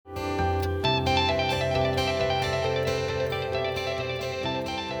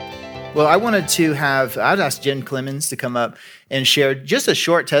Well, I'd ask Jen Clemens to come up and share just a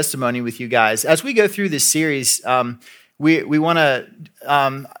short testimony with you guys. As we go through this series, we want to,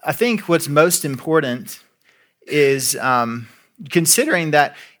 I think what's most important is considering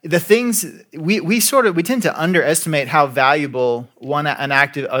that the things, we tend to underestimate how valuable an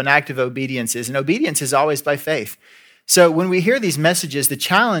act of obedience is. And obedience is always by faith. So when we hear these messages, the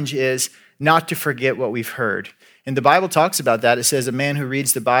challenge is not to forget what we've heard. And the Bible talks about that. It says a man who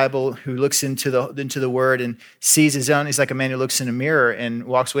reads the Bible, who looks into the Word and sees his own, he's like a man who looks in a mirror and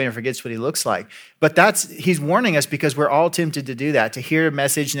walks away and forgets what he looks like. But he's warning us because we're all tempted to do that, to hear a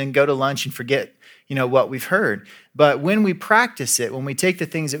message and then go to lunch and forget, what we've heard. But when we practice it, when we take the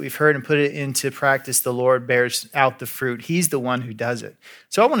things that we've heard and put it into practice, the Lord bears out the fruit. He's the one who does it.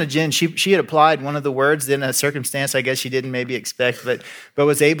 So I wanted Jen, she had applied one of the words in a circumstance I guess she didn't maybe expect, but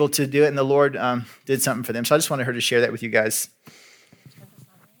was able to do it, and the Lord did something for them. So I just wanted her to share that with you guys.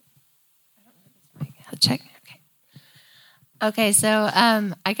 I'll check. Okay, so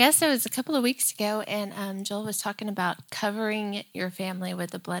I guess it was a couple of weeks ago, and Joel was talking about covering your family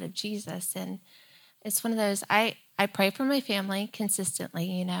with the blood of Jesus, and it's one of those, I pray for my family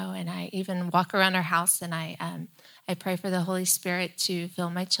consistently, and I even walk around our house and I pray for the Holy Spirit to fill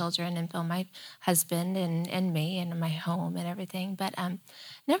my children and fill my husband and me and my home and everything. But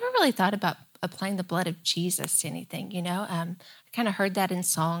never really thought about applying the blood of Jesus to anything, I kind of heard that in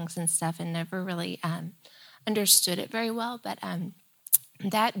songs and stuff and never really understood it very well. But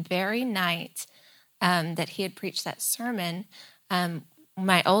that very night that he had preached that sermon,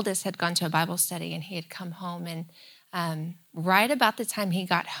 my oldest had gone to a Bible study and he had come home, and right about the time he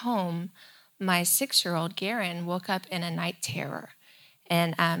got home, my 6-year-old Garen woke up in a night terror.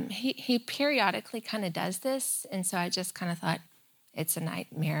 And he periodically kind of does this, and so I just kind of thought, it's a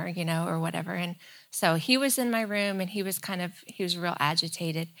nightmare, or whatever. And so he was in my room and he was real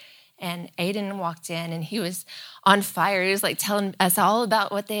agitated. And Aiden walked in and he was on fire. He was like telling us all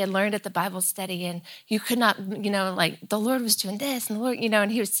about what they had learned at the Bible study. And you could not, the Lord was doing this and the Lord,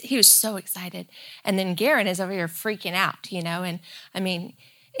 and he was so excited. And then Garen is over here freaking out, and I mean,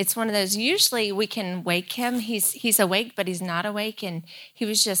 it's one of those, usually we can wake him. He's awake, but he's not awake. And he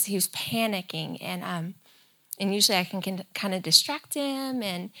was panicking. And usually I can kind of distract him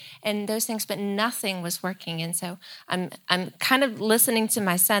and those things, but nothing was working. And so I'm kind of listening to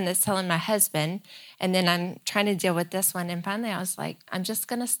my son that's telling my husband, and then I'm trying to deal with this one. And finally I was like, I'm just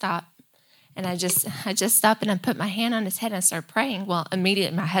going to stop. And I just stopped and I put my hand on his head and I started praying. Well,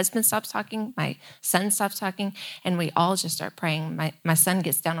 immediately my husband stops talking, my son stops talking, and we all just start praying. My son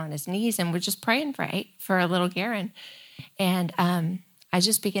gets down on his knees and we're just praying for a little Garen. And I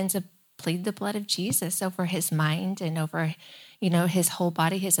just begin to plead the blood of Jesus over his mind and over, his whole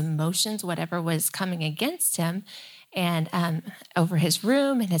body, his emotions, whatever was coming against him, and over his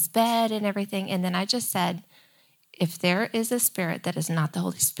room and his bed and everything. And then I just said, if there is a spirit that is not the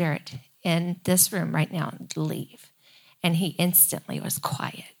Holy Spirit in this room right now, leave. And he instantly was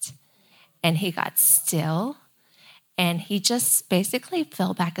quiet. And he got still. And he just basically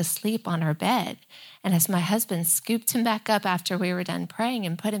fell back asleep on our bed. And as my husband scooped him back up after we were done praying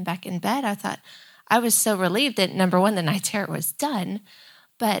and put him back in bed, I was so relieved that, number one, the night terror was done,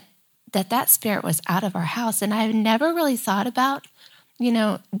 but that spirit was out of our house. And I've never really thought about,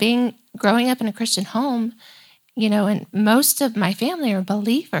 growing up in a Christian home, and most of my family are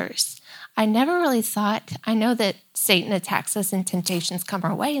believers. I never really thought, I know that Satan attacks us and temptations come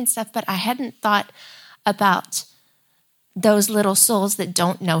our way and stuff, but I hadn't thought about those little souls that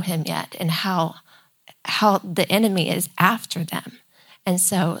don't know him yet and how the enemy is after them. And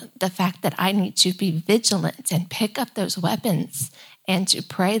so the fact that I need to be vigilant and pick up those weapons and to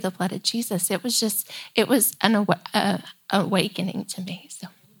pray the blood of Jesus, it was an awakening to me. So.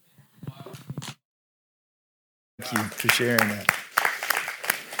 Thank you for sharing that.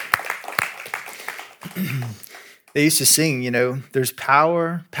 They used to sing, there's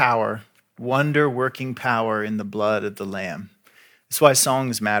power, wonder-working power in the blood of the Lamb. That's why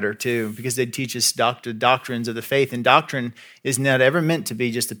songs matter too, because they teach us doctrines of the faith. And doctrine is not ever meant to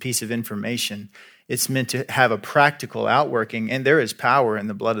be just a piece of information. It's meant to have a practical outworking, and there is power in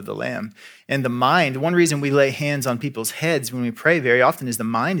the blood of the Lamb. And the mind, one reason we lay hands on people's heads when we pray very often is the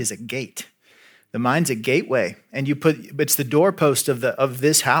mind is a gate. The mind's a gateway, and it's the doorpost of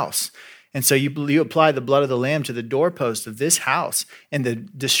this house. And so you apply the blood of the Lamb to the doorpost of this house, and the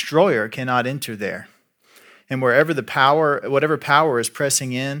destroyer cannot enter there. And whatever power is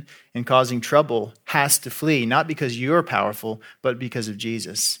pressing in and causing trouble has to flee, not because you're powerful, but because of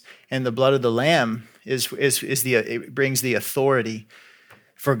Jesus. And the blood of the Lamb it brings the authority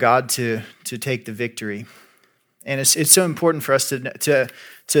for God to take the victory. And it's so important for us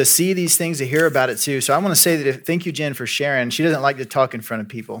to see these things, to hear about it too. So I want to say that thank you, Jen, for sharing. She doesn't like to talk in front of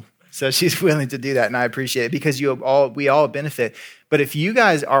people, so she's willing to do that, and I appreciate it because we all benefit. But if you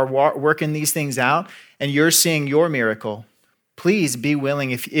guys are working these things out and you're seeing your miracle, please be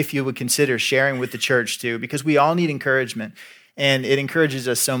willing, if you would consider sharing with the church too, because we all need encouragement. And it encourages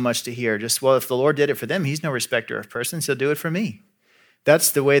us so much to hear. Just, well, if the Lord did it for them, he's no respecter of persons. He'll do it for me.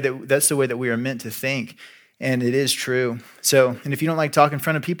 That's the way that we are meant to think. And it is true. So, and if you don't like talking in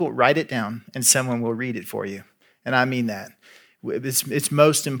front of people, write it down and someone will read it for you. And I mean that. It's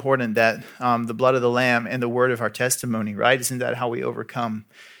most important that the blood of the Lamb and the word of our testimony, right? Isn't that how we overcome?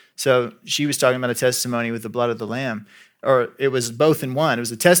 So she was talking about a testimony with the blood of the Lamb. Or it was both in one. It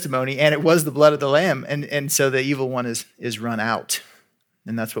was a testimony and it was the blood of the Lamb. And so the evil one is run out.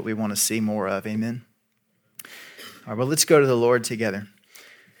 And that's what we want to see more of. Amen. All right, well, let's go to the Lord together.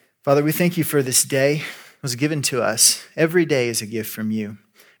 Father, we thank you for this day. It was given to us. Every day is a gift from you.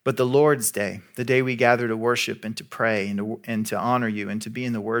 But the Lord's day, the day we gather to worship and to pray and to honor you and to be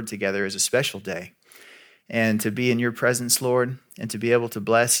in the word together, is a special day. And to be in your presence, Lord, and to be able to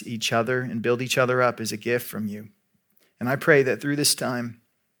bless each other and build each other up is a gift from you. And I pray that through this time,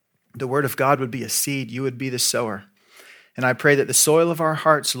 the word of God would be a seed. You would be the sower. And I pray that the soil of our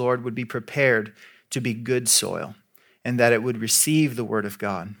hearts, Lord, would be prepared to be good soil and that it would receive the word of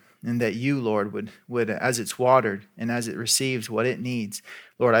God. And that you, Lord, would as it's watered and as it receives what it needs,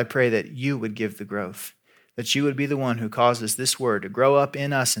 Lord, I pray that you would give the growth, that you would be the one who causes this word to grow up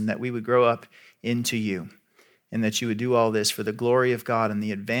in us and that we would grow up into you. And that you would do all this for the glory of God and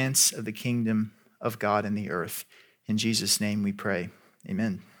the advance of the kingdom of God in the earth. In Jesus' name we pray.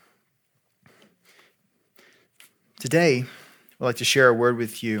 Amen. Today, I'd like to share a word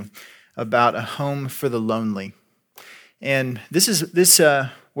with you about a home for the lonely. And this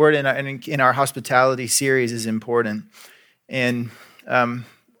word in our hospitality series is important. And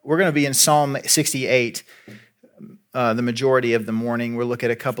we're going to be in Psalm 68 the majority of the morning. We'll look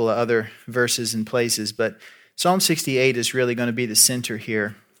at a couple of other verses and places, but Psalm 68 is really going to be the center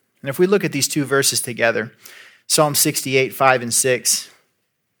here. And if we look at these two verses together, Psalm 68, 5 and 6.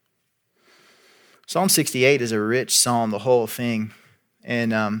 Psalm 68 is a rich psalm, the whole thing.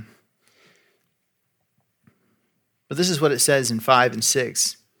 And but this is what it says in 5 and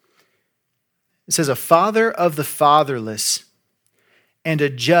 6. It says, a father of the fatherless and a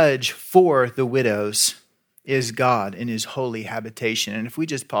judge for the widows is God in his holy habitation. And if we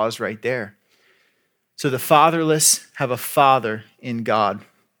just pause right there. So the fatherless have a father in God.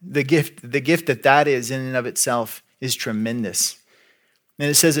 The gift that is in and of itself is tremendous. And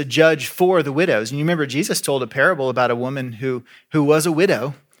it says a judge for the widows. And you remember Jesus told a parable about a woman who was a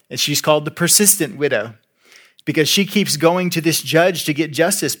widow, and she's called the persistent widow because she keeps going to this judge to get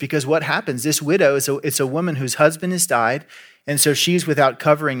justice because what happens? This widow, it's a woman whose husband has died, and so she's without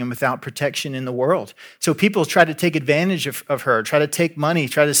covering and without protection in the world. So people try to take advantage of her, try to take money,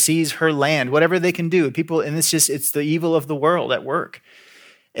 try to seize her land, whatever they can do. And it's the evil of the world at work.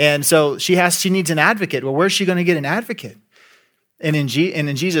 And so she needs an advocate. Well, where's she going to get an advocate? And in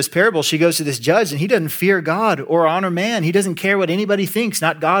Jesus' parable, she goes to this judge, and he doesn't fear God or honor man. He doesn't care what anybody thinks,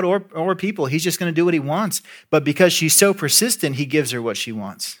 not God or people. He's just going to do what he wants. But because she's so persistent, he gives her what she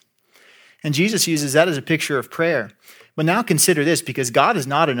wants. And Jesus uses that as a picture of prayer. But now consider this, because God is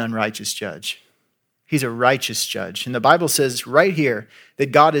not an unrighteous judge. He's a righteous judge. And the Bible says right here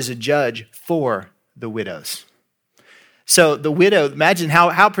that God is a judge for the widows. So the widow, imagine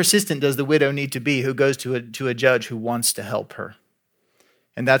how persistent does the widow need to be who goes to a judge who wants to help her.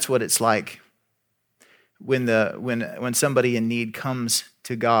 And that's what it's like when somebody in need comes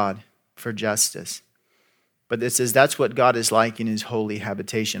to God for justice. But it says that's what God is like in his holy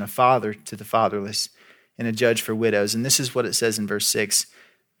habitation, a father to the fatherless and a judge for widows. And this is what it says in verse 6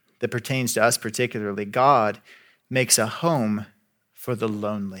 that pertains to us particularly. God makes a home for the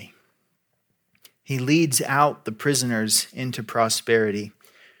lonely. He leads out the prisoners into prosperity.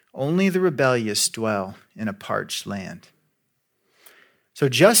 Only the rebellious dwell in a parched land. So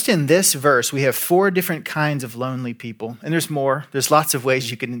just in this verse, we have 4 different kinds of lonely people. And there's more. There's lots of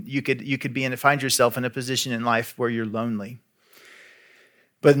ways you could be in, find yourself in a position in life where you're lonely.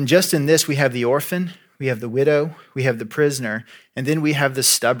 But just in this, we have the orphan, we have the widow, we have the prisoner, and then we have the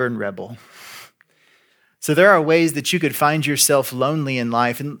stubborn rebel. So there are ways that you could find yourself lonely in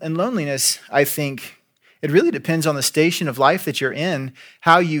life. And loneliness, I think, it really depends on the station of life that you're in,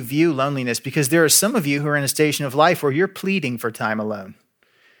 how you view loneliness. Because there are some of you who are in a station of life where you're pleading for time alone.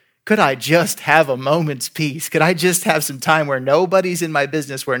 Could I just have a moment's peace? Could I just have some time where nobody's in my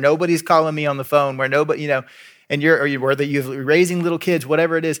business, where nobody's calling me on the phone, where nobody, and you're raising little kids,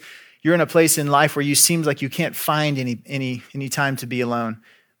 whatever it is. You're in a place in life where you seem like you can't find any time to be alone.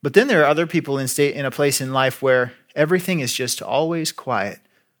 But then there are other people in a place in life where everything is just always quiet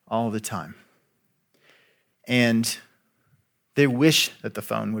all the time. And they wish that the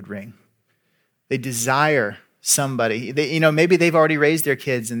phone would ring. They desire somebody. Maybe they've already raised their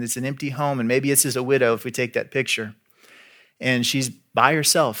kids and it's an empty home, and maybe this is a widow if we take that picture. And she's by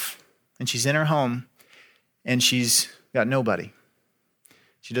herself, and she's in her home, and she's got nobody.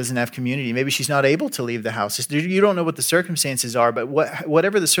 She doesn't have community. Maybe she's not able to leave the house. You don't know what the circumstances are, but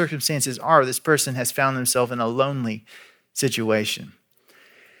whatever the circumstances are, this person has found themselves in a lonely situation.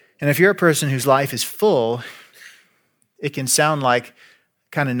 And if you're a person whose life is full, it can sound like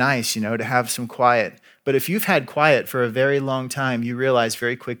kind of nice, to have some quiet. But if you've had quiet for a very long time, you realize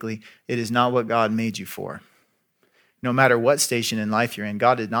very quickly it is not what God made you for. No matter what station in life you're in,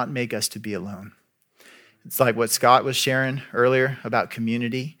 God did not make us to be alone. It's like what Scott was sharing earlier about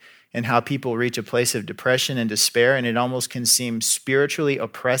community and how people reach a place of depression and despair, and it almost can seem spiritually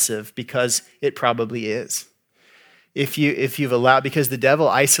oppressive because it probably is. If you've allowed, because the devil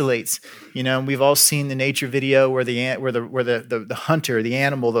isolates, we've all seen the nature video where the hunter, the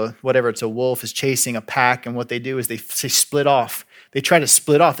animal, whatever, it's a wolf, is chasing a pack, and what they do is they split off. They try to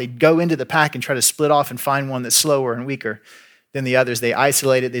split off. They go into the pack and try to split off and find one that's slower and weaker than the others. They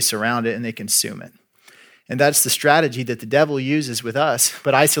isolate it, they surround it, and they consume it. And that's the strategy that the devil uses with us.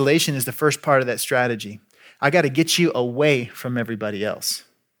 But isolation is the first part of that strategy. I got to get you away from everybody else.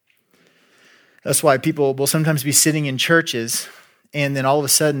 That's why people will sometimes be sitting in churches, and then all of a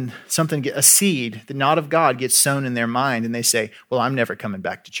sudden a seed, the not of God, gets sown in their mind, and they say, well, I'm never coming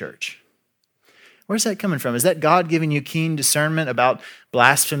back to church. Where's that coming from? Is that God giving you keen discernment about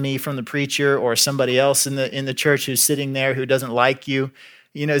blasphemy from the preacher or somebody else in the church who's sitting there who doesn't like you?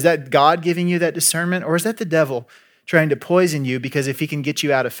 Is that God giving you that discernment, or is that the devil trying to poison you because if he can get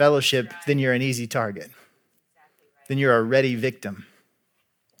you out of fellowship, then you're an easy target. Then you're a ready victim.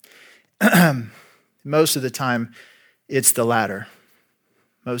 Most of the time, it's the latter.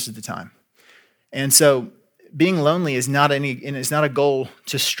 Most of the time. And so being lonely is not a goal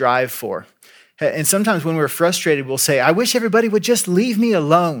to strive for. And sometimes when we're frustrated, we'll say, I wish everybody would just leave me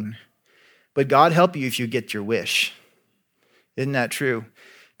alone. But God help you if you get your wish. Isn't that true?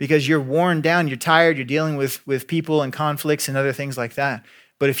 Because you're worn down, you're tired, you're dealing with people and conflicts and other things like that.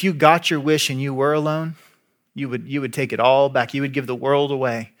 But if you got your wish and you were alone, you would take it all back. You would give the world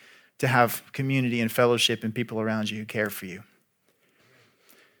away to have community and fellowship and people around you who care for you.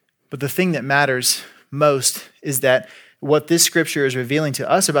 But the thing that matters most is that what this scripture is revealing to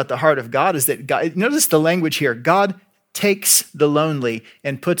us about the heart of God is that God, notice the language here, God takes the lonely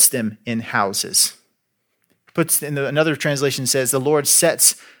and puts them in houses. Another translation says, the Lord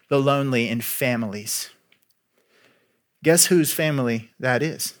sets the lonely in families. Guess whose family that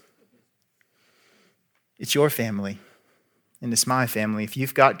is? It's your family, and it's my family. If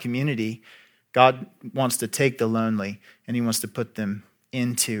you've got community, God wants to take the lonely, and he wants to put them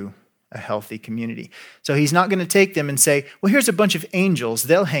into a healthy community. So he's not going to take them and say, well, here's a bunch of angels.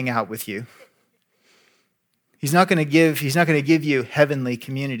 They'll hang out with you. He's not going to give you heavenly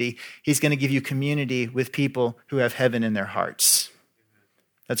community. He's going to give you community with people who have heaven in their hearts.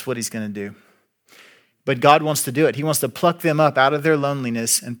 That's what he's going to do. But God wants to do it. He wants to pluck them up out of their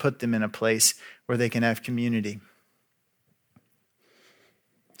loneliness and put them in a place where they can have community.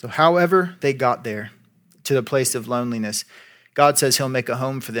 So however they got there to the place of loneliness, God says he'll make a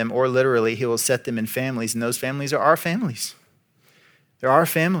home for them, or literally he will set them in families, and those families are our families. They're our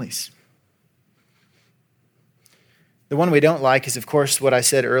families. The one we don't like is, of course, what I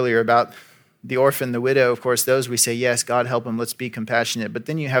said earlier about the orphan, the widow. Of course, those we say, yes, God help them, let's be compassionate. But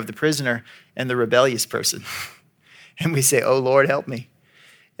then you have the prisoner and the rebellious person. And we say, oh, Lord, help me.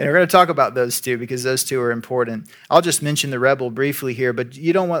 And we're going to talk about those two because those two are important. I'll just mention the rebel briefly here, but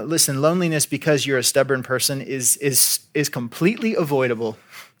you don't want, listen, loneliness because you're a stubborn person is completely avoidable.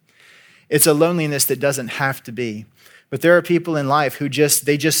 It's a loneliness that doesn't have to be. But there are people in life who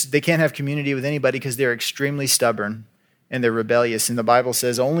they can't have community with anybody because they're extremely stubborn and they're rebellious. And the Bible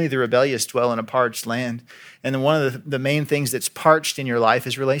says only the rebellious dwell in a parched land. And then one of the main things that's parched in your life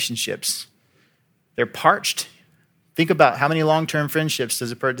is relationships. They're parched. Think about how many long-term friendships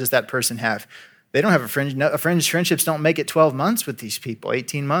does that person have? They don't have a friend. No, friendships don't make it 12 months with these people,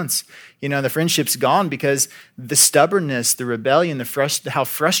 18 months. The friendship's gone because the stubbornness, the rebellion, how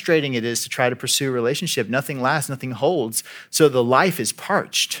frustrating it is to try to pursue a relationship. Nothing lasts, nothing holds. So the life is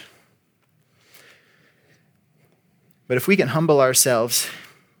parched. But if we can humble ourselves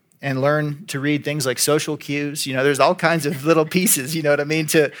and learn to read things like social cues. There's all kinds of little pieces, you know what I mean,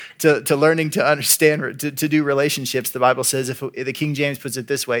 to learning to understand, to do relationships. The Bible says, the King James puts it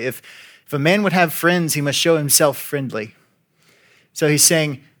this way, if a man would have friends, he must show himself friendly. So he's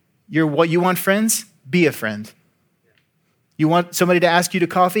saying, you want friends? Be a friend. You want somebody to ask you to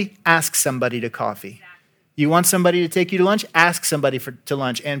coffee? Ask somebody to coffee. You want somebody to take you to lunch? Ask somebody to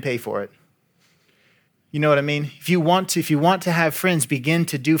lunch and pay for it. You know what I mean? If you want to have friends, begin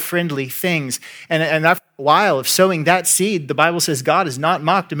to do friendly things. And after a while of sowing that seed, the Bible says God is not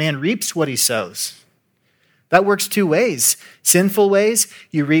mocked. A man reaps what he sows. That works two ways. Sinful ways,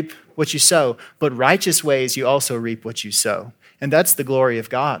 you reap what you sow. But righteous ways, you also reap what you sow. And that's the glory of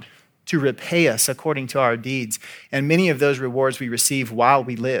God, to repay us according to our deeds. And many of those rewards we receive while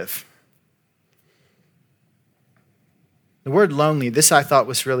we live. The word lonely, this I thought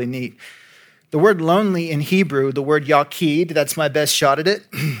was really neat. The word lonely in Hebrew, the word yaqid, that's my best shot at it,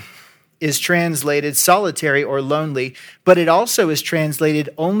 is translated solitary or lonely, but it also is translated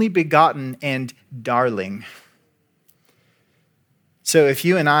only begotten and darling. So if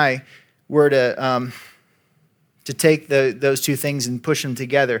you and I were to take those two things and push them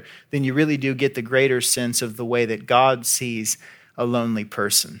together, then you really do get the greater sense of the way that God sees a lonely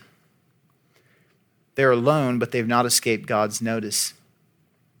person. They're alone, but they've not escaped God's notice.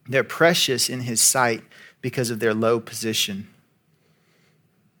 They're precious in his sight because of their low position.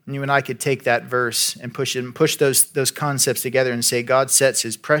 And you and I could take that verse and push those concepts together and say God sets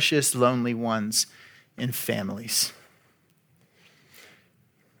his precious, lonely ones in families.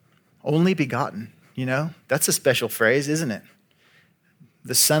 Only begotten, that's a special phrase, isn't it?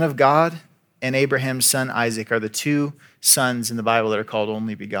 The Son of God and Abraham's son Isaac are the two sons in the Bible that are called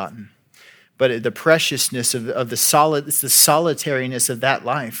only begotten. But the preciousness of the it's the solitariness of that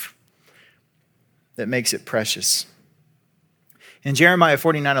life that makes it precious. In Jeremiah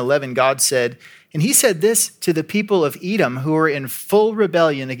 49:11, God said, and he said this to the people of Edom who were in full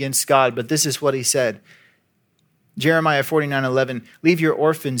rebellion against God, but this is what he said. Jeremiah 49:11, leave your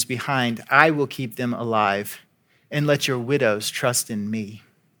orphans behind, I will keep them alive, and let your widows trust in me.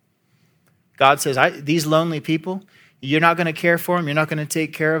 God says, these lonely people, you're not going to care for them, you're not going to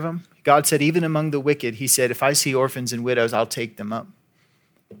take care of them. God said, even among the wicked, he said, if I see orphans and widows, I'll take them up.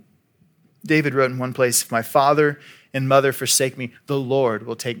 David wrote in one place, if my father and mother forsake me, the Lord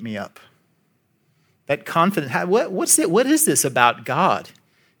will take me up. That confidence, what is this about God?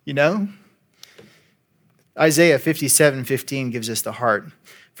 Isaiah 57:15 gives us the heart.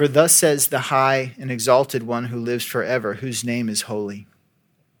 For thus says the high and exalted one who lives forever, whose name is holy.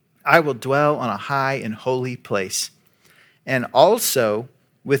 I will dwell on a high and holy place, and also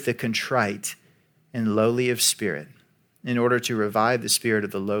with the contrite and lowly of spirit, in order to revive the spirit of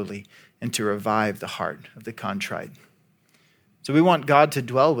the lowly and to revive the heart of the contrite. So we want God to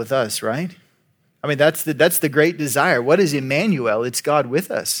dwell with us, right? I mean, that's the great desire. What is Emmanuel? It's God with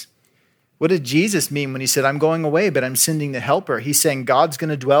us. What did Jesus mean when he said, I'm going away, but I'm sending the helper? He's saying God's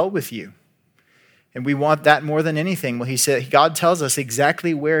going to dwell with you. And we want that more than anything. Well, he said, God tells us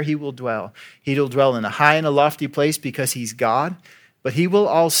exactly where he will dwell. He will dwell in a high and a lofty place because he's God, but he will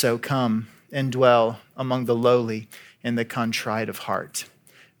also come and dwell among the lowly and the contrite of heart.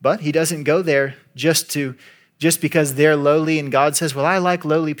 But he doesn't go there just because they're lowly and God says, well, I like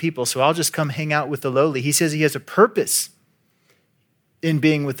lowly people, so I'll just come hang out with the lowly. He says he has a purpose in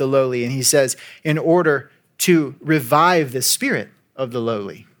being with the lowly. And he says, in order to revive the spirit of the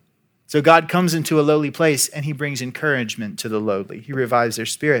lowly. So God comes into a lowly place and he brings encouragement to the lowly. He revives their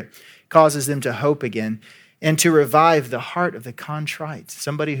spirit, causes them to hope again, and to revive the heart of the contrite.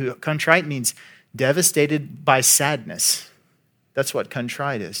 Contrite means devastated by sadness. That's what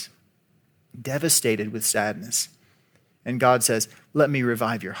contrite is. Devastated with sadness. And God says, let me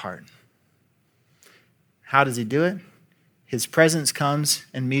revive your heart. How does he do it? His presence comes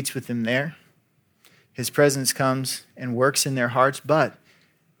and meets with them there. His presence comes and works in their hearts, but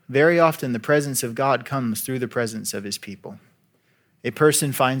very often the presence of God comes through the presence of his people. A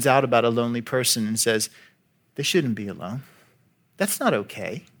person finds out about a lonely person and says, they shouldn't be alone. That's not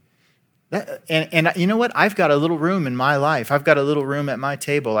okay. And you know what? I've got a little room in my life. I've got a little room at my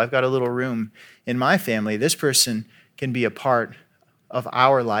table. I've got a little room in my family. This person can be a part of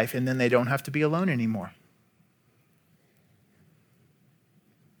our life, and then they don't have to be alone anymore.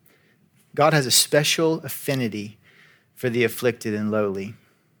 God has a special affinity for the afflicted and lowly.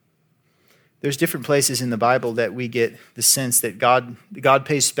 There's different places in the Bible that we get the sense that God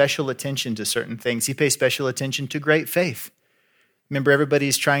pays special attention to certain things. He pays special attention to great faith. Remember,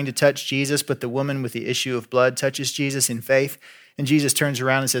 everybody's trying to touch Jesus, but the woman with the issue of blood touches Jesus in faith, and Jesus turns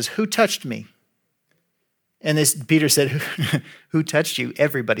around and says, who touched me? And Peter said, who touched you?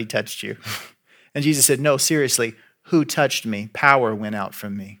 Everybody touched you. And Jesus said, no, seriously, who touched me? Power went out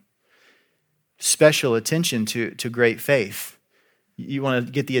from me. Special attention to great faith. You want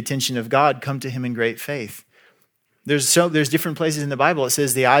to get the attention of God, come to him in great faith. There's different places in the Bible. It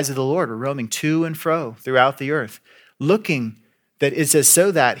says the eyes of the Lord are roaming to and fro throughout the earth, looking, that it says,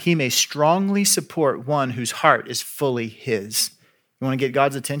 so that he may strongly support one whose heart is fully his. You want to get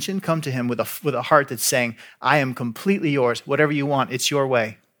God's attention? Come to him with a heart that's saying, I am completely yours. Whatever you want, it's your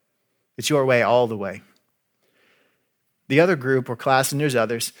way. It's your way all the way. The other group or class, and there's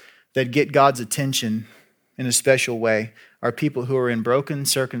others, that get God's attention in a special way are people who are in broken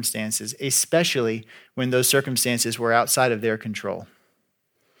circumstances, especially when those circumstances were outside of their control.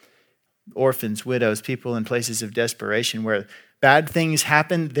 Orphans, widows, people in places of desperation where bad things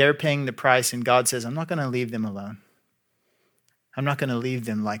happen, they're paying the price, and God says, I'm not going to leave them alone. I'm not going to leave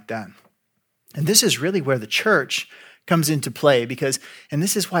them like that. And this is really where the church comes into play and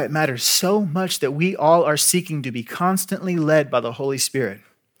this is why it matters so much that we all are seeking to be constantly led by the Holy Spirit.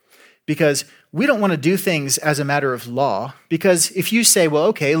 Because we don't want to do things as a matter of law. Because if you say, well,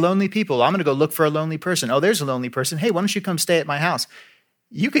 okay, lonely people, I'm going to go look for a lonely person. Oh, there's a lonely person. Hey, why don't you come stay at my house?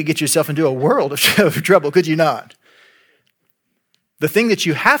 You could get yourself into a world of trouble, could you not? The thing that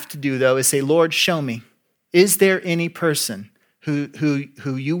you have to do, though, is say, Lord, show me. Is there any person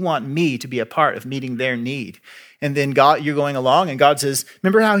who you want me to be a part of meeting their need? And then God, you're going along, and God says,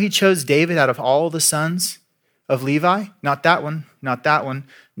 remember how he chose David out of all the sons of Levi? Not that one, not that one,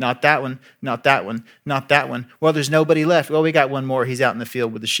 not that one, not that one, not that one. Well, there's nobody left. Well, we got one more. He's out in the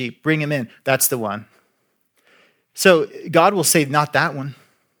field with the sheep. Bring him in. That's the one. So God will say, not that one,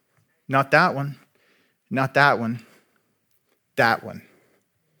 not that one, not that one, that one.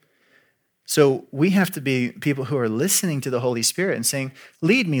 So we have to be people who are listening to the Holy Spirit and saying,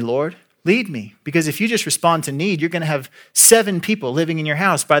 lead me, Lord, lead me. Because if you just respond to need, you're going to have 7 people living in your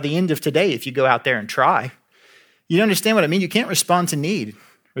house by the end of today if you go out there and try. You understand what I mean? You can't respond to need.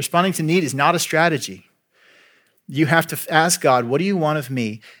 Responding to need is not a strategy. You have to ask God, what do you want of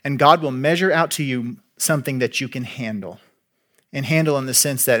me? And God will measure out to you something that you can handle. And handle in the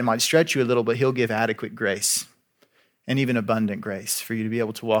sense that it might stretch you a little, but he'll give adequate grace and even abundant grace for you to be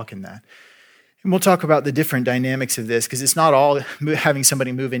able to walk in that. And we'll talk about the different dynamics of this because it's not all having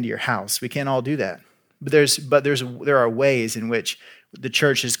somebody move into your house. We can't all do that. But there are ways in which the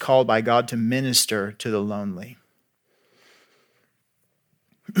church is called by God to minister to the lonely.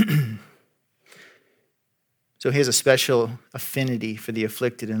 So he has a special affinity for the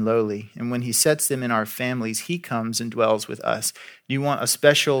afflicted and lowly. And when he sets them in our families, he comes and dwells with us. Do you want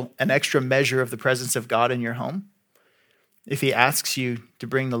an extra measure of the presence of God in your home? If he asks you to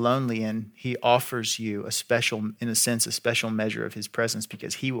bring the lonely in, he offers you a special measure of his presence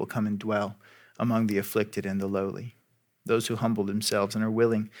because he will come and dwell among the afflicted and the lowly, those who humble themselves and are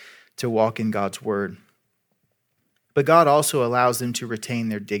willing to walk in God's word. But God also allows them to retain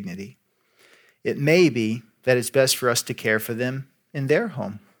their dignity. It may be that it's best for us to care for them in their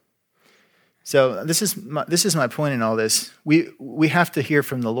home. So this is my point in all this. We have to hear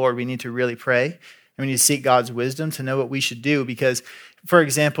from the Lord. We need to really pray, and we need to seek God's wisdom to know what we should do. Because, for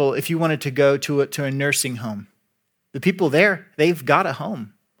example, if you wanted to go to a nursing home, the people there, they've got a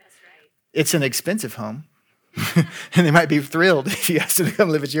home. That's right. It's an expensive home. And they might be thrilled if you ask them to come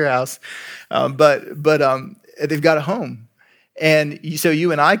live at your house. But they've got a home. And so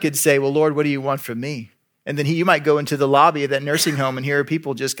you and I could say, well, Lord, what do you want from me? And then you might go into the lobby of that nursing home and hear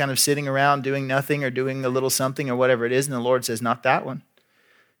people just kind of sitting around doing nothing or doing a little something or whatever it is. And the Lord says, not that one,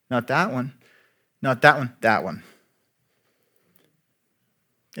 not that one, not that one, that one.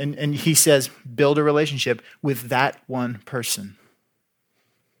 And he says, build a relationship with that one person.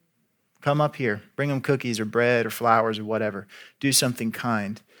 Come up here, bring them cookies or bread or flowers or whatever. Do something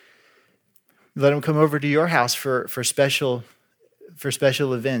kind. Let them come over to your house for special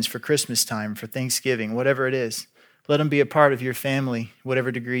events, for Christmas time, for Thanksgiving, whatever it is. Let them be a part of your family,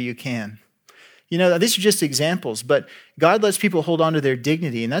 whatever degree you can. You know, these are just examples, but God lets people hold on to their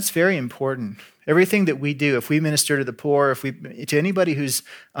dignity, and that's very important. Everything that we do, if we minister to the poor, to anybody who's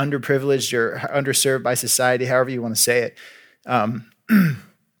underprivileged or underserved by society, however you want to say it,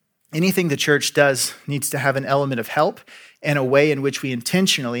 anything the church does needs to have an element of help and a way in which we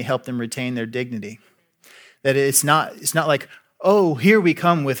intentionally help them retain their dignity. That it's not like, oh, here we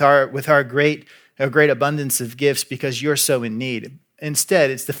come with our great abundance of gifts because you're so in need. Instead,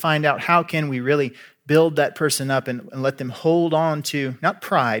 it's to find out how can we really build that person up and let them hold on to, not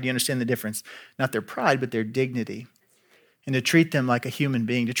pride, you understand the difference, not their pride, but their dignity. And to treat them like a human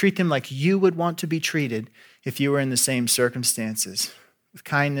being, to treat them like you would want to be treated if you were in the same circumstances. with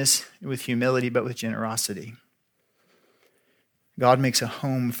kindness, with humility, but with generosity. God makes a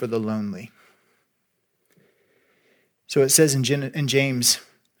home for the lonely. So it says in James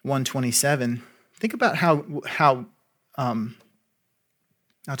 1:27, think about how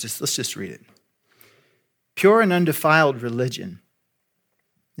let's just read it. Pure and undefiled religion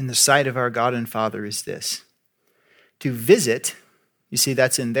in the sight of our God and Father is this: to visit, you see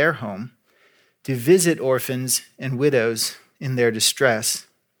that's in their home, to visit orphans and widows in their distress,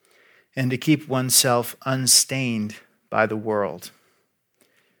 and to keep oneself unstained by the world.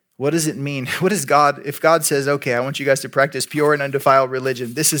 What does it mean? What is God, if God says, okay, I want you guys to practice pure and undefiled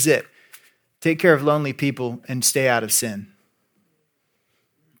religion, this is it. Take care of lonely people and stay out of sin.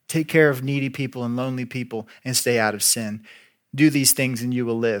 Take care of needy people and lonely people and stay out of sin. Do these things and you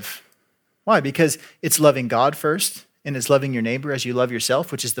will live. Why? Because it's loving God first, and it's loving your neighbor as you love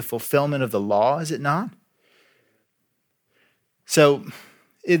yourself, which is the fulfillment of the law, is it not? So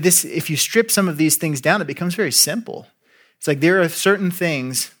if you strip some of these things down, it becomes very simple. It's like there are certain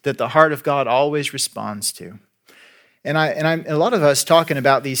things that the heart of God always responds to. And a lot of us talking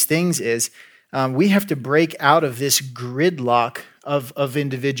about these things is we have to break out of this gridlock of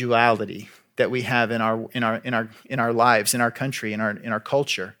individuality that we have in our lives, in our country, in our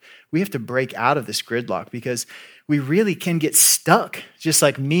culture. We have to break out of this gridlock because we really can get stuck, just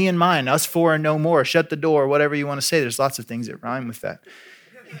like me and mine, us four and no more, shut the door, whatever you want to say. There's lots of things that rhyme with that.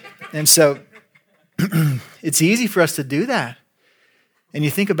 And so it's easy for us to do that. And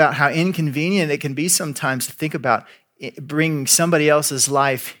you think about how inconvenient it can be sometimes to think about bringing somebody else's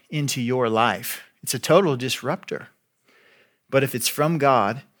life into your life. It's a total disruptor. But if it's from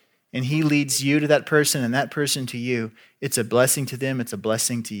God and he leads you to that person and that person to you, it's a blessing to them, it's a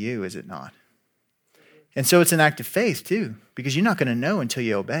blessing to you, is it not? And so it's an act of faith too, because you're not going to know until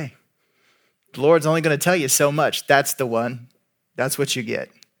you obey. The Lord's only going to tell you so much. That's the one. That's what you get.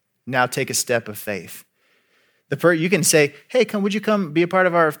 Now take a step of faith. You can say, hey, would you come be a part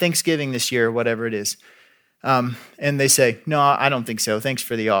of our Thanksgiving this year, or whatever it is. And they say, no, I don't think so. Thanks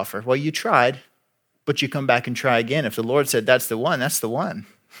for the offer. Well, you tried, but you come back and try again. If the Lord said that's the one, that's the one.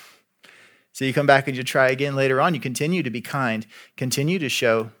 So you come back and you try again later on. You continue to be kind, continue to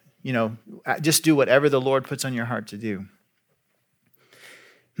show, just do whatever the Lord puts on your heart to do.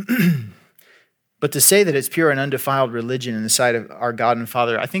 But to say that it's pure and undefiled religion in the sight of our God and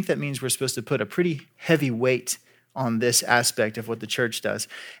Father, I think that means we're supposed to put a pretty heavy weight on this aspect of what the church does.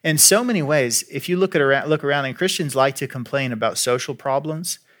 In so many ways, if you look around, and Christians like to complain about social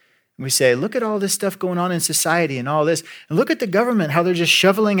problems, we say, look at all this stuff going on in society and all this, and look at the government, how they're just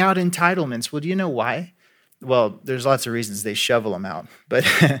shoveling out entitlements. Well, do you know why? Well, there's lots of reasons they shovel them out.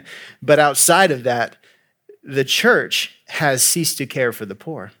 But outside of that, the church has ceased to care for the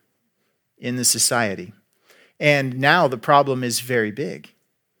poor in the society. And now the problem is very big.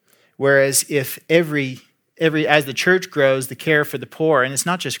 Whereas if as the church grows, the care for the poor, and it's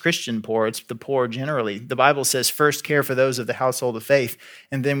not just Christian poor, it's the poor generally. The Bible says first care for those of the household of faith,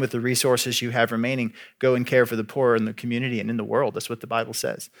 and then with the resources you have remaining, go and care for the poor in the community and in the world. That's what the Bible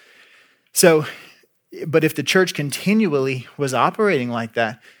says. So, but if the church continually was operating like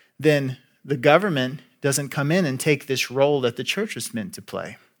that, then the government doesn't come in and take this role that the church was meant to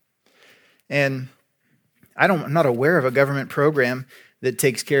play. And I'm not aware of a government program that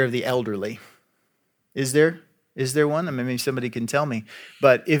takes care of the elderly. Is there? Is there one? I mean, maybe somebody can tell me.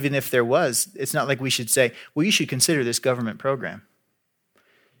 But even if there was, it's not like we should say, well, you should consider this government program.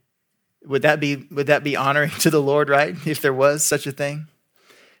 Would that be honoring to the Lord, right? If there was such a thing?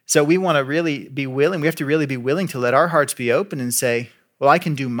 So we want to really be willing, we have to really be willing to let our hearts be open and say, well, I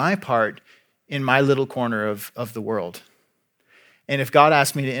can do my part in my little corner of the world. And if God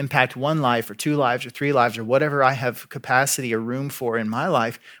asks me to impact one life or two lives or three lives or whatever I have capacity or room for in my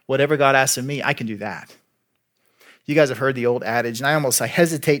life, whatever God asks of me, I can do that. You guys have heard the old adage, and I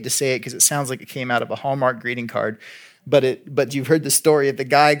hesitate to say it because it sounds like it came out of a Hallmark greeting card, but you've heard the story of the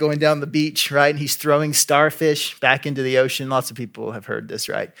guy going down the beach, right? And he's throwing starfish back into the ocean. Lots of people have heard this,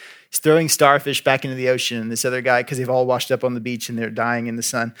 right? He's throwing starfish back into the ocean, and this other guy, because they've all washed up on the beach and they're dying in the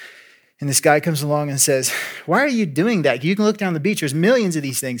sun, and this guy comes along and says, why are you doing that? You can look down the beach. There's millions of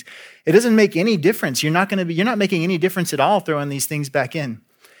these things. It doesn't make any difference. You're not making any difference at all throwing these things back in.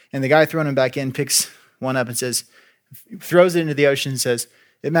 And the guy throwing them back in picks one up and throws it into the ocean and says,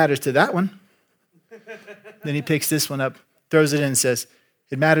 it matters to that one. Then he picks this one up, throws it in and says,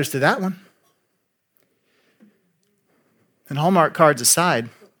 it matters to that one. And Hallmark cards aside,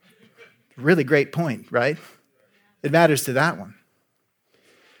 really great point, right? It matters to that one.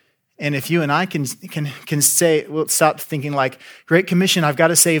 And if you and I can say, well, stop thinking like, Great Commission, I've got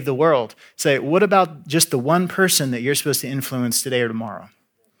to save the world. Say, what about just the one person that you're supposed to influence today or tomorrow?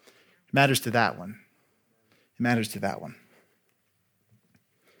 It matters to that one. It matters to that one.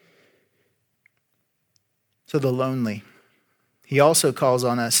 So the lonely. He also calls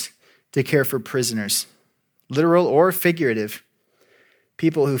on us to care for prisoners, literal or figurative,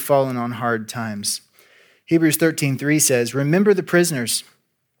 people who've fallen on hard times. Hebrews 13:3 says, remember the prisoners,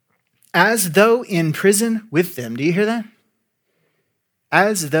 as though in prison with them. Do you hear that?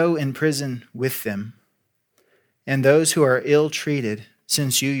 As though in prison with them, and those who are ill-treated,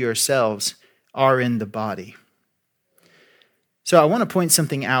 since you yourselves are in the body. So I want to point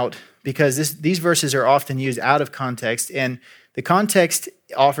something out, because these verses are often used out of context, and the context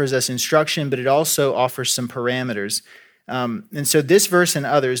offers us instruction, but it also offers some parameters. And so this verse and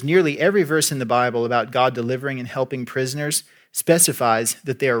others, nearly every verse in the Bible about God delivering and helping prisoners specifies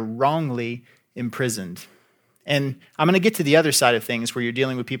that they are wrongly imprisoned. And I'm going to get to the other side of things where you're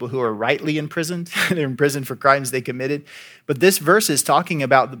dealing with people who are rightly imprisoned. They're imprisoned for crimes they committed. But this verse is talking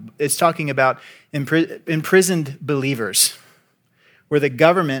about imprisoned believers, where the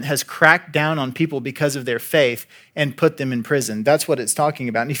government has cracked down on people because of their faith and put them in prison. That's what it's talking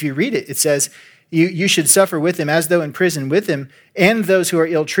about. And if you read it, it says, you should suffer with him as though in prison with him, and those who are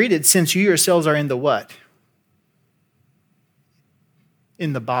ill-treated, since you yourselves are in the what?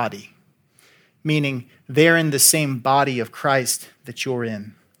 In the body. Meaning they're in the same body of Christ that you're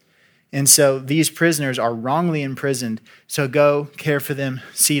in. And so these prisoners are wrongly imprisoned. So go care for them,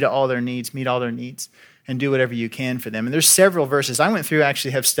 see to all their needs, meet all their needs, and do whatever you can for them. And there's several verses. I went through,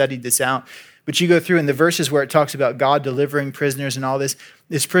 actually have studied this out. But you go through in the verses where it talks about God delivering prisoners and all this.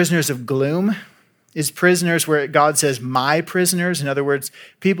 Is prisoners of gloom? Is prisoners where God says, my prisoners? In other words,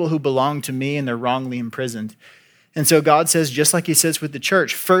 people who belong to me and they're wrongly imprisoned. And so God says, just like he says with the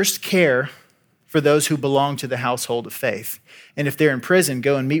church, first care for those who belong to the household of faith. And if they're in prison,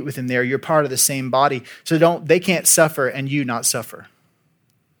 go and meet with them there. You're part of the same body. So they can't suffer and you not suffer.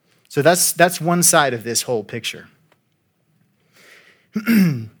 So that's one side of this whole picture.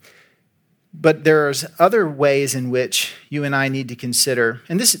 But there's other ways in which you and I need to consider.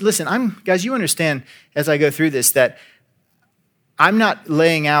 And this, listen, guys, you understand as I go through this that I'm not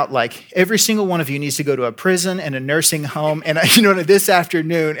laying out like every single one of you needs to go to a prison and a nursing home and this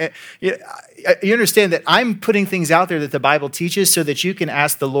afternoon. You understand that I'm putting things out there that the Bible teaches so that you can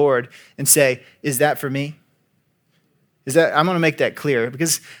ask the Lord and say, is that for me? I'm going to make that clear,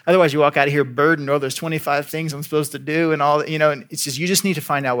 because otherwise you walk out of here burdened, there's 25 things I'm supposed to do and all, and it's just, you just need to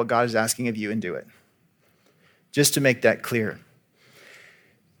find out what God is asking of you and do it. Just to make that clear.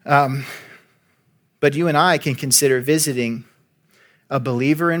 But you and I can consider visiting a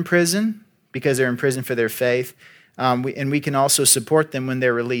believer in prison because they're in prison for their faith. And we can also support them when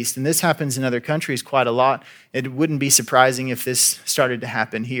they're released. And this happens in other countries quite a lot. It wouldn't be surprising if this started to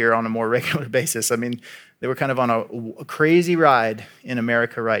happen here on a more regular basis. I mean, they were kind of on a crazy ride in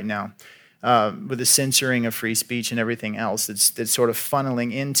America right now with the censoring of free speech and everything else that's sort of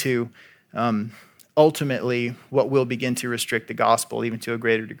funneling into ultimately what will begin to restrict the gospel even to a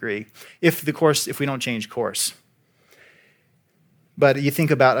greater degree if we don't change course. But you think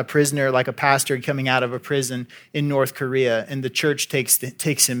about a prisoner, like a pastor coming out of a prison in North Korea, and the church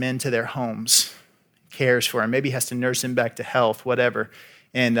takes him into their homes, cares for him, maybe has to nurse him back to health, whatever.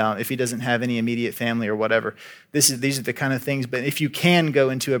 And if he doesn't have any immediate family or whatever, these are the kind of things. But if you can go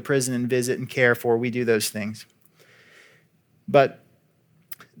into a prison and visit and care for, we do those things. But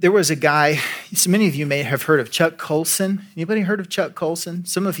there was a guy, so many of you may have heard of Chuck Colson. Anybody heard of Chuck Colson?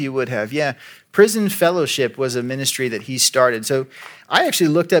 Some of you would have, yeah. Prison Fellowship was a ministry that he started. So I actually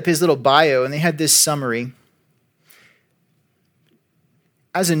looked up his little bio, and they had this summary.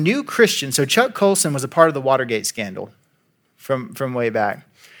 As a new Christian, so Chuck Colson was a part of the Watergate scandal from way back.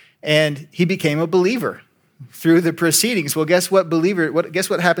 And he became a believer through the proceedings. Well, guess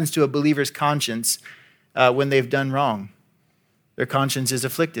what happens to a believer's conscience when they've done wrong? Their conscience is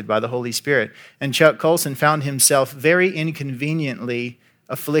afflicted by the Holy Spirit. And Chuck Colson found himself very inconveniently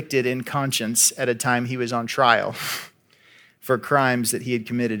afflicted in conscience at a time he was on trial for crimes that he had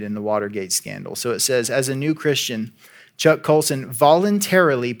committed in the Watergate scandal. So it says, as a new Christian, Chuck Colson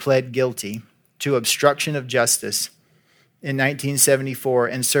voluntarily pled guilty to obstruction of justice in 1974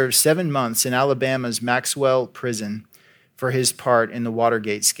 and served 7 months in Alabama's Maxwell Prison for his part in the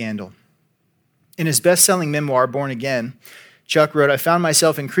Watergate scandal. In his best-selling memoir, Born Again, Chuck wrote, I found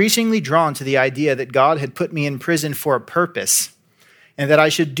myself increasingly drawn to the idea that God had put me in prison for a purpose and that I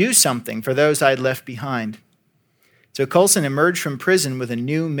should do something for those I had left behind. So Colson emerged from prison with a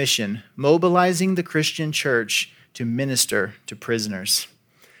new mission, mobilizing the Christian church to minister to prisoners.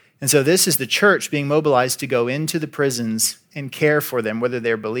 And so this is the church being mobilized to go into the prisons and care for them, whether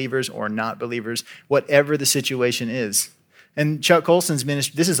they're believers or not believers, whatever the situation is. And Chuck Colson's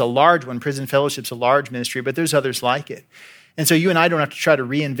ministry, this is a large one. Prison Fellowship's a large ministry, but there's others like it. And so you and I don't have to try to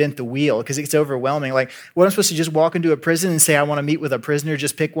reinvent the wheel because it gets overwhelming. Like, what, I'm supposed to just walk into a prison and say, I want to meet with a prisoner,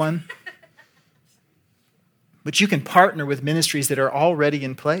 just pick one? But you can partner with ministries that are already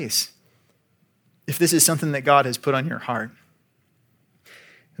in place if this is something that God has put on your heart.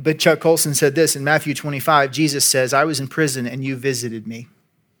 But Chuck Colson said this in Matthew 25. Jesus says, I was in prison and you visited me.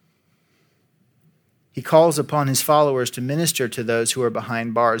 He calls upon his followers to minister to those who are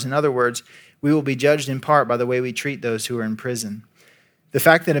behind bars. In other words, we will be judged in part by the way we treat those who are in prison. The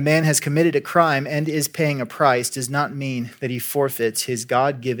fact that a man has committed a crime and is paying a price does not mean that he forfeits his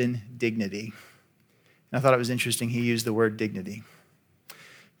God-given dignity. And I thought it was interesting he used the word dignity,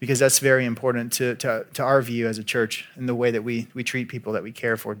 because that's very important to our view as a church and the way that we treat people that we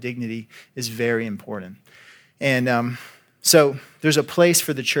care for. Dignity is very important. And so there's a place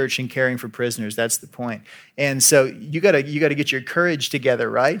for the church in caring for prisoners. That's the point. And so you got to get your courage together,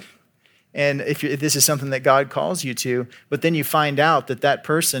 right? And if this is something that God calls you to, but then you find out that that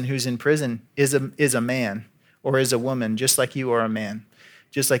person who's in prison is a man or is a woman, just like you are a man,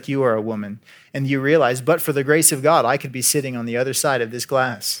 just like you are a woman. And you realize, but for the grace of God, I could be sitting on the other side of this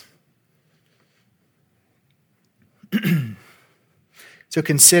glass. So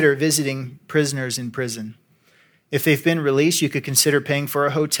consider visiting prisoners in prison. If they've been released, you could consider paying for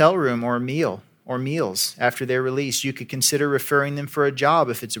a hotel room or a meal or meals after they're released. You could consider referring them for a job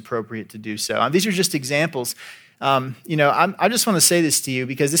if it's appropriate to do so. These are just examples. I just want to say this to you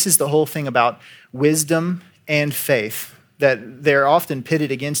because this is the whole thing about wisdom and faith, that they're often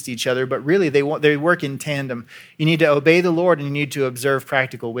pitted against each other, but really they work in tandem. You need to obey the Lord and you need to observe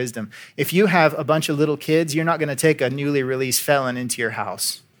practical wisdom. If you have a bunch of little kids, you're not going to take a newly released felon into your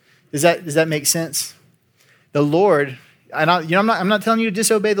house. Does that make sense? The Lord, I'm not telling you to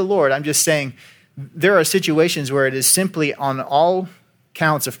disobey the Lord. I'm just saying there are situations where it is simply on all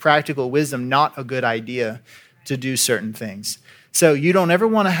counts of practical wisdom not a good idea to do certain things. So you don't ever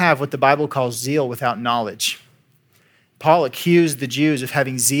want to have what the Bible calls zeal without knowledge. Paul accused the Jews of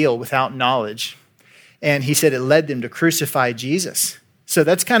having zeal without knowledge. And he said it led them to crucify Jesus. So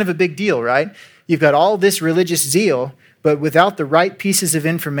that's kind of a big deal, right? You've got all this religious zeal, but without the right pieces of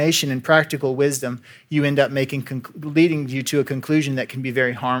information and practical wisdom, you end up leading you to a conclusion that can be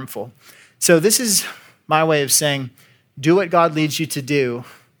very harmful. So this is my way of saying, do what God leads you to do,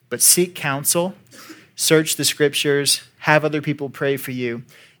 but seek counsel, search the scriptures, have other people pray for you,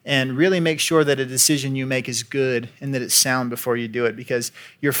 and really make sure that a decision you make is good and that it's sound before you do it. Because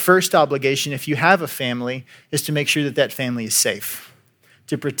your first obligation, if you have a family, is to make sure that that family is safe,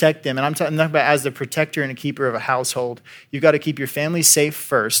 to protect them. And I'm talking about as the protector and a keeper of a household. You've got to keep your family safe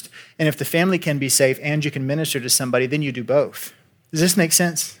first. And if the family can be safe and you can minister to somebody, then you do both. Does this make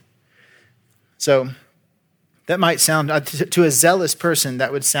sense? So that might sound, to a zealous person,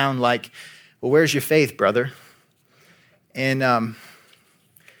 that would sound like, well, where's your faith, brother? And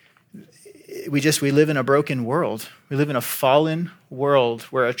we live in a broken world. We live in a fallen world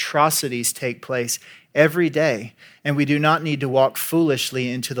where atrocities take place every day, and we do not need to walk foolishly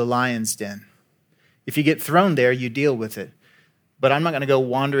into the lion's den. If you get thrown there, you deal with it. But I'm not going to go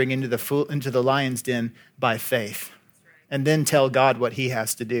wandering into the lion's den by faith and then tell God what he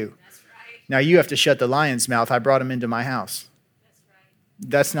has to do. Now you have to shut the lion's mouth. I brought him into my house.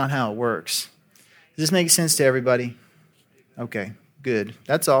 That's not how it works. Does this make sense to everybody? Okay. Good.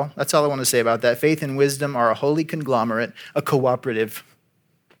 That's all. That's all I want to say about that. Faith and wisdom are a holy conglomerate, a cooperative.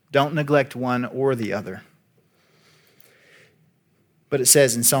 Don't neglect one or the other. But it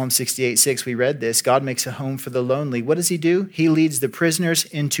says in Psalm 68:6, we read this, God makes a home for the lonely. What does he do? He leads the prisoners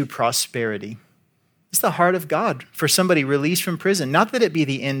into prosperity. It's the heart of God for somebody released from prison. Not that it be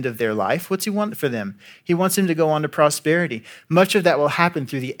the end of their life. What's he want for them? He wants them to go on to prosperity. Much of that will happen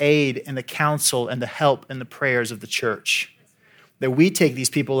through the aid and the counsel and the help and the prayers of the church. That we take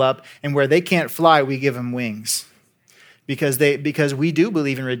these people up, and where they can't fly, we give them wings. Because we do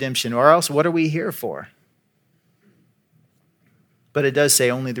believe in redemption, or else what are we here for? But it does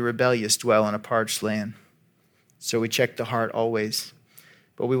say only the rebellious dwell in a parched land. So we check the heart always.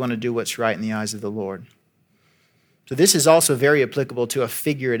 But we want to do what's right in the eyes of the Lord. So this is also very applicable to a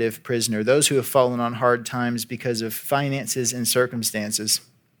figurative prisoner, those who have fallen on hard times because of finances and circumstances.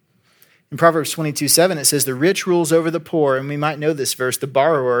 In Proverbs 22:7, it says, the rich rules over the poor, and we might know this verse, the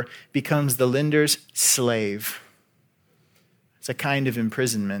borrower becomes the lender's slave. It's a kind of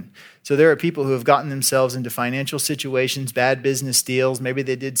imprisonment. So there are people who have gotten themselves into financial situations, bad business deals. Maybe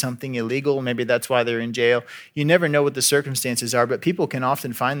they did something illegal. Maybe that's why they're in jail. You never know what the circumstances are, but people can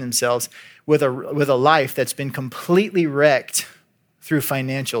often find themselves with a life that's been completely wrecked through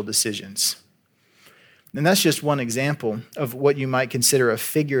financial decisions. And that's just one example of what you might consider a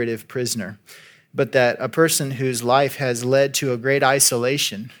figurative prisoner, but that a person whose life has led to a great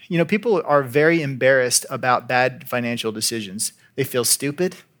isolation. You know, people are very embarrassed about bad financial decisions. They feel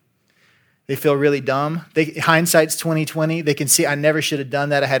stupid. They feel really dumb. Hindsight's 20/20. They can see, I never should have done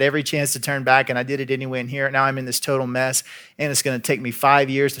that. I had every chance to turn back, and I did it anyway. And here, now I'm in this total mess, and it's going to take me 5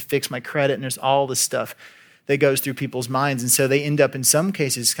 years to fix my credit. And there's all this stuff that goes through people's minds. And so they end up, in some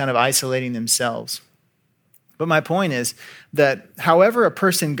cases, kind of isolating themselves. But my point is that however a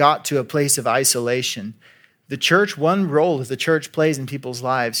person got to a place of isolation, the church, one role that the church plays in people's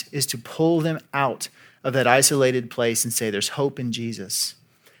lives is to pull them out of that isolated place and say, there's hope in Jesus.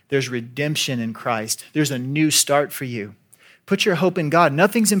 There's redemption in Christ. There's a new start for you. Put your hope in God.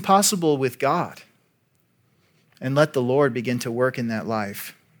 Nothing's impossible with God. And let the Lord begin to work in that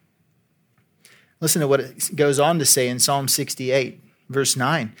life. Listen to what it goes on to say in Psalm 68, verse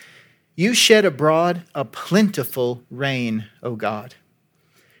 9. You shed abroad a plentiful rain, O God.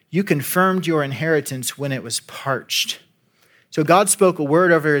 You confirmed your inheritance when it was parched. So God spoke a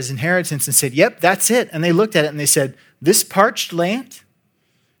word over his inheritance and said, yep, that's it. And they looked at it and they said, this parched land?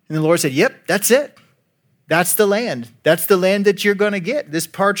 And the Lord said, yep, that's it. That's the land. That's the land that you're going to get, this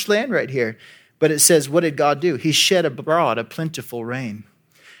parched land right here. But it says, what did God do? He shed abroad a plentiful rain.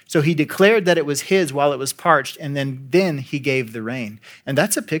 So he declared that it was his while it was parched, and then he gave the rain. And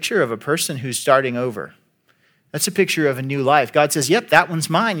that's a picture of a person who's starting over. That's a picture of a new life. God says, yep, that one's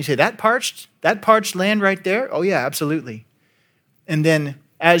mine. You say, that parched land right there? Oh yeah, absolutely. And then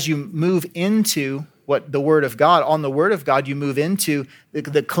as you move into what the Word of God, on the Word of God, you move into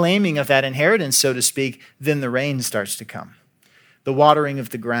the claiming of that inheritance, so to speak, then the rain starts to come. The watering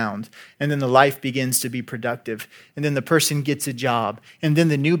of the ground, and then the life begins to be productive, and then the person gets a job, and then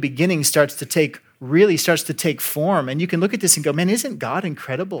the new beginning starts to take form. And you can look at this and go, man, isn't God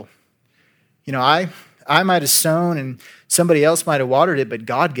incredible? You know, I might have sown and somebody else might have watered it, but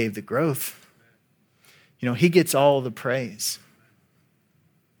God gave the growth. You know, he gets all the praise.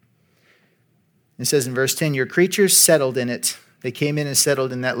 It says in verse 10, your creatures settled in it. They came in and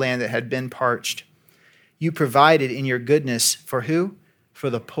settled in that land that had been parched. You provided in your goodness for who?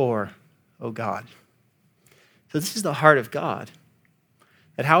 For the poor, O God. So this is the heart of God.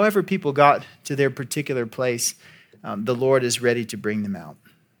 That however people got to their particular place, the Lord is ready to bring them out.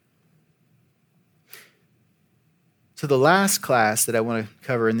 So the last class that I want to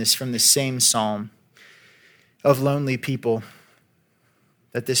cover in this, from this same psalm of lonely people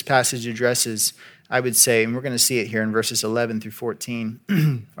that this passage addresses, I would say, and we're going to see it here in verses 11 through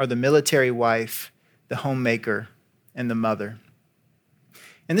 14, are the military wife, the homemaker, and the mother.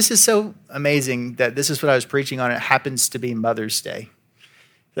 And this is so amazing that this is what I was preaching on. It happens to be Mother's Day.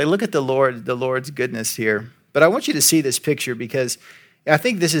 Like, look at the Lord's goodness here. But I want you to see this picture because I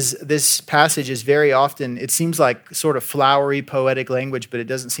think this passage is very often, it seems like sort of flowery, poetic language, but it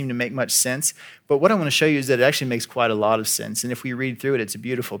doesn't seem to make much sense. But what I want to show you is that it actually makes quite a lot of sense. And if we read through it, it's a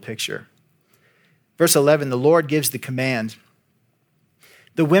beautiful picture. Verse 11, the Lord gives the command.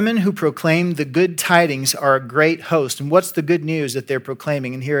 The women who proclaim the good tidings are a great host. And what's the good news that they're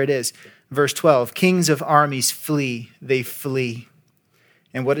proclaiming? And here it is. Verse 12, kings of armies flee, they flee.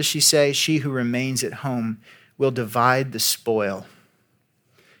 And what does she say? She who remains at home will divide the spoil.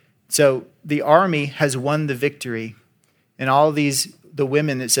 So the army has won the victory. And all these, the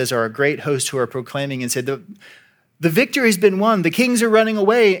women, it says, are a great host who are proclaiming and said, the victory's been won. The kings are running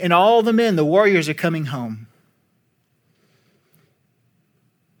away, and all the men, the warriors, are coming home.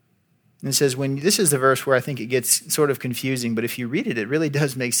 And it says, this is the verse where I think it gets sort of confusing, but if you read it, it really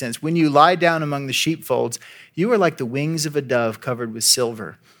does make sense. When you lie down among the sheepfolds, you are like the wings of a dove covered with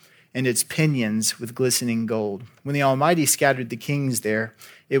silver, and its pinions with glistening gold. When the Almighty scattered the kings there,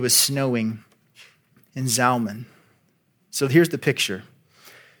 it was snowing in Zalman. So here's the picture.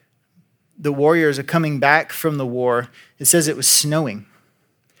 The warriors are coming back from the war. It says it was snowing.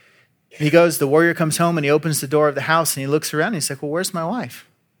 The warrior comes home and he opens the door of the house and he looks around and he's like, well, where's my wife?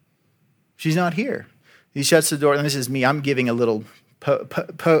 She's not here. He shuts the door, and this is me. I'm giving a little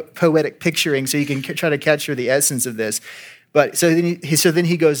poetic picturing so you can try to capture the essence of this. But so then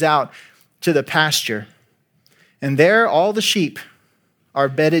he goes out to the pasture, and there all the sheep are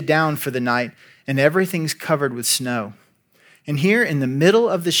bedded down for the night, and everything's covered with snow. And here in the middle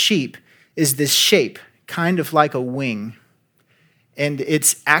of the sheep is this shape, kind of like a wing, and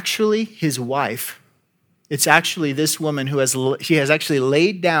it's actually his wife It's actually this woman she has actually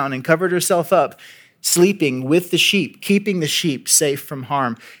laid down and covered herself up, sleeping with the sheep, keeping the sheep safe from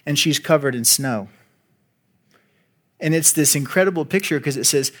harm, and she's covered in snow. And it's this incredible picture because it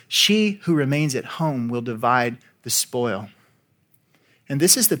says, she who remains at home will divide the spoil. And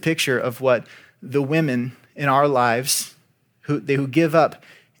this is the picture of what the women in our lives who give up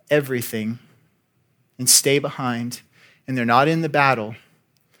everything and stay behind, and they're not in the battle.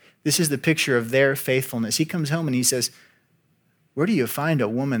 This is the picture of their faithfulness. He comes home and he says, where do you find a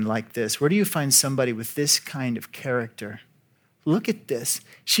woman like this? Where do you find somebody with this kind of character? Look at this.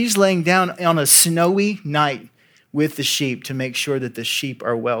 She's laying down on a snowy night with the sheep to make sure that the sheep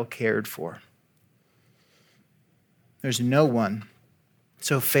are well cared for. There's no one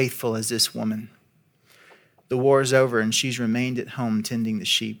so faithful as this woman. The war is over and she's remained at home tending the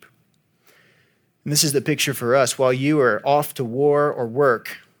sheep. And this is the picture for us. While you are off to war or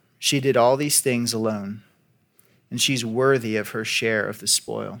work, she did all these things alone. And she's worthy of her share of the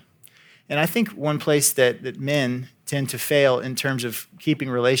spoil. And I think one place that men tend to fail in terms of keeping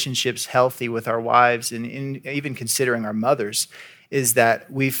relationships healthy with our wives and even considering our mothers is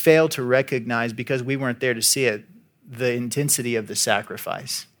that we fail to recognize, because we weren't there to see it, the intensity of the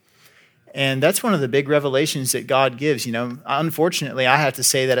sacrifice. And that's one of the big revelations that God gives. You know, unfortunately, I have to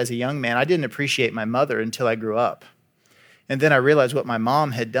say that as a young man, I didn't appreciate my mother until I grew up. And then I realized what my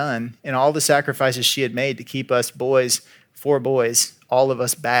mom had done and all the sacrifices she had made to keep us boys, 4 boys, all of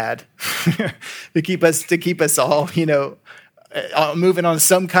us bad, to keep us all, moving on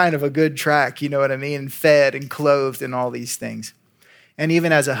some kind of a good track, you know what I mean, fed and clothed and all these things. And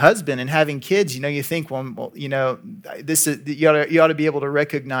even as a husband and having kids, you think, well, you ought to be able to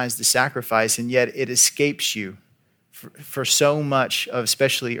recognize the sacrifice, and yet it escapes you for so much of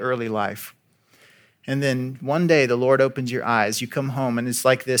especially early life. And then one day the Lord opens your eyes. You come home, and it's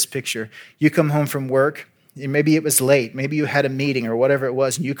like this picture. You come home from work, and maybe it was late. Maybe you had a meeting or whatever it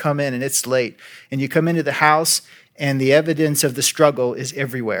was, and you come in, and it's late. And you come into the house, and the evidence of the struggle is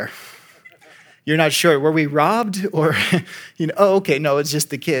everywhere. You're not sure, were we robbed? Or, oh, okay, no, it's just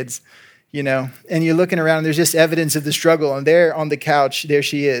the kids, And you're looking around, and there's just evidence of the struggle. And there on the couch, there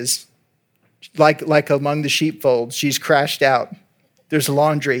she is, like among the sheepfold. She's crashed out. There's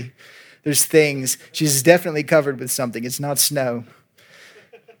laundry. There's things. She's definitely covered with something. It's not snow.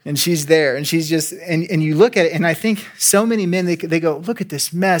 And she's there, and she's just, and you look at it, and I think so many men, they go, look at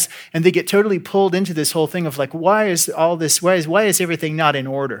this mess, and they get totally pulled into this whole thing of like, why is everything not in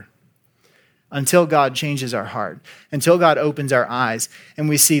order? Until God changes our heart, until God opens our eyes, and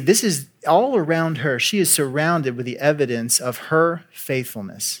we see this is all around her. She is surrounded with the evidence of her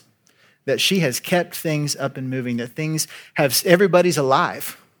faithfulness, that she has kept things up and moving, that everybody's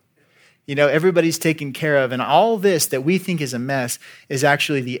alive. Everybody's taken care of, and all this that we think is a mess is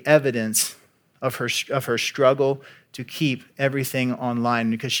actually the evidence of her struggle to keep everything online,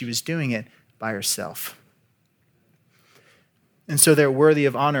 because she was doing it by herself. And so they're worthy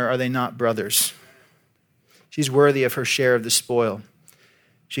of honor, are they not, brothers? She's worthy of her share of the spoil.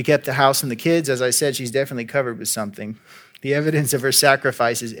 She kept the house and the kids. As I said, she's definitely covered with something. The evidence of her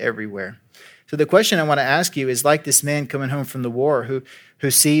sacrifice is everywhere. So the question I want to ask you is like this man coming home from the war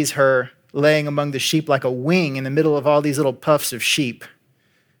who sees her laying among the sheep like a wing in the middle of all these little puffs of sheep,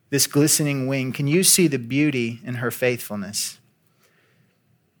 this glistening wing. Can you see the beauty in her faithfulness?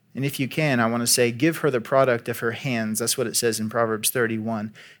 And if you can, I want to say, give her the product of her hands. That's what it says in Proverbs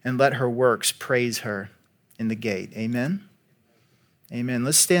 31. And let her works praise her in the gate. Amen? Amen.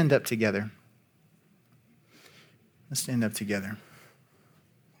 Let's stand up together. Let's stand up together.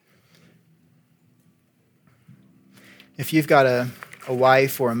 If you've got a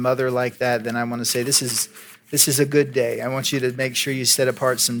wife or a mother like that, then I want to say this is a good day. I want you to make sure you set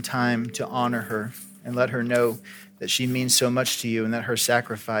apart some time to honor her and let her know that she means so much to you, and that her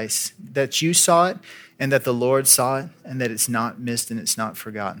sacrifice, that you saw it and that the Lord saw it, and that it's not missed and it's not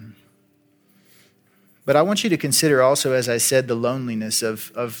forgotten. But I want you to consider also, as I said, the loneliness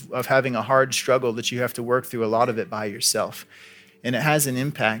of having a hard struggle that you have to work through, a lot of it by yourself. And it has an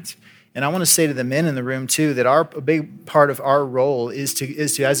impact. And I want to say to the men in the room too, that a big part of our role is to,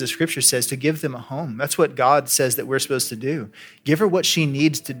 as the scripture says, to give them a home. That's what God says that we're supposed to do. Give her what she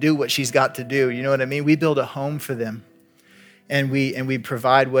needs to do what she's got to do. You know what I mean? We build a home for them, and we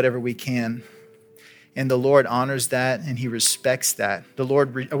provide whatever we can. And the Lord honors that, and he respects that. The Lord,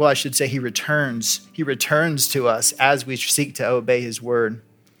 he returns. He returns to us as we seek to obey his word.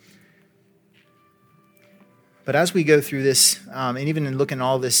 But as we go through this, and even in looking at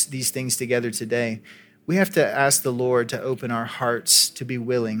all these things together today, we have to ask the Lord to open our hearts, to be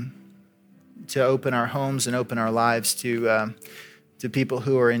willing, to open our homes and open our lives to to people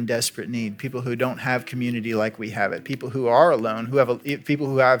who are in desperate need, people who don't have community like we have it, people who are alone, people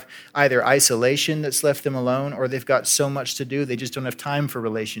who have either isolation that's left them alone, or they've got so much to do they just don't have time for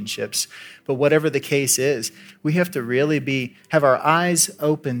relationships. But whatever the case is, we have to really have our eyes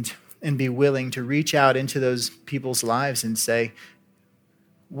opened and be willing to reach out into those people's lives and say,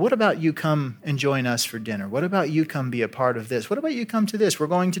 what about you come and join us for dinner? What about you come be a part of this? What about you come to this? We're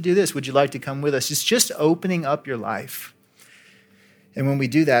going to do this. Would you like to come with us? It's just opening up your life. And when we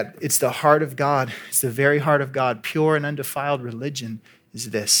do that, it's the heart of God. It's the very heart of God. Pure and undefiled religion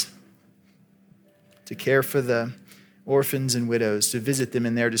is this: to care for the orphans and widows, to visit them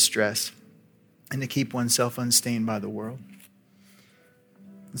in their distress, and to keep oneself unstained by the world.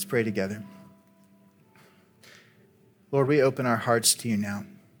 Let's pray together. Lord, we open our hearts to you now.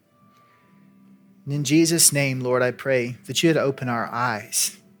 And in Jesus' name, Lord, I pray that you'd open our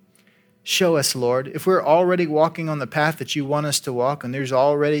eyes. Show us, Lord, if we're already walking on the path that you want us to walk, and there's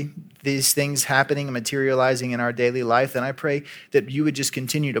already these things happening and materializing in our daily life, then I pray that you would just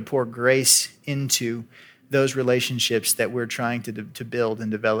continue to pour grace into those relationships that we're trying to build and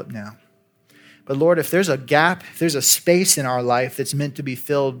develop now. But Lord, if there's a gap, if there's a space in our life that's meant to be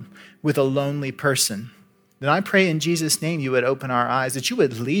filled with a lonely person, then I pray in Jesus' name you would open our eyes, that you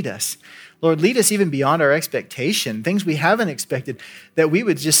would lead us. Lord, lead us even beyond our expectation, things we haven't expected, that we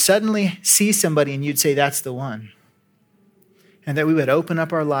would just suddenly see somebody and you'd say, that's the one. And that we would open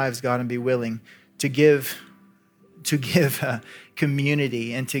up our lives, God, and be willing to give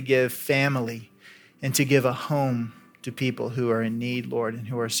community and to give family and to give a home to people who are in need, Lord, and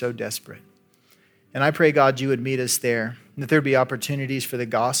who are so desperate. And I pray, God, you would meet us there, and that there'd be opportunities for the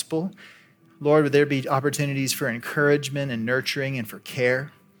gospel. Lord, would there be opportunities for encouragement and nurturing and for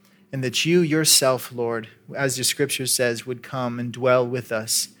care? And that you yourself, Lord, as your scripture says, would come and dwell with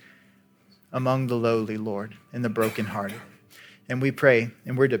us among the lowly, Lord, and the brokenhearted. And we pray,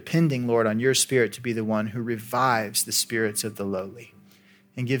 and we're depending, Lord, on your Spirit to be the one who revives the spirits of the lowly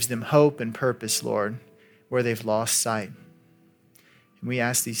and gives them hope and purpose, Lord, where they've lost sight. And we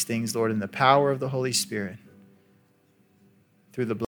ask these things, Lord, in the power of the Holy Spirit, through the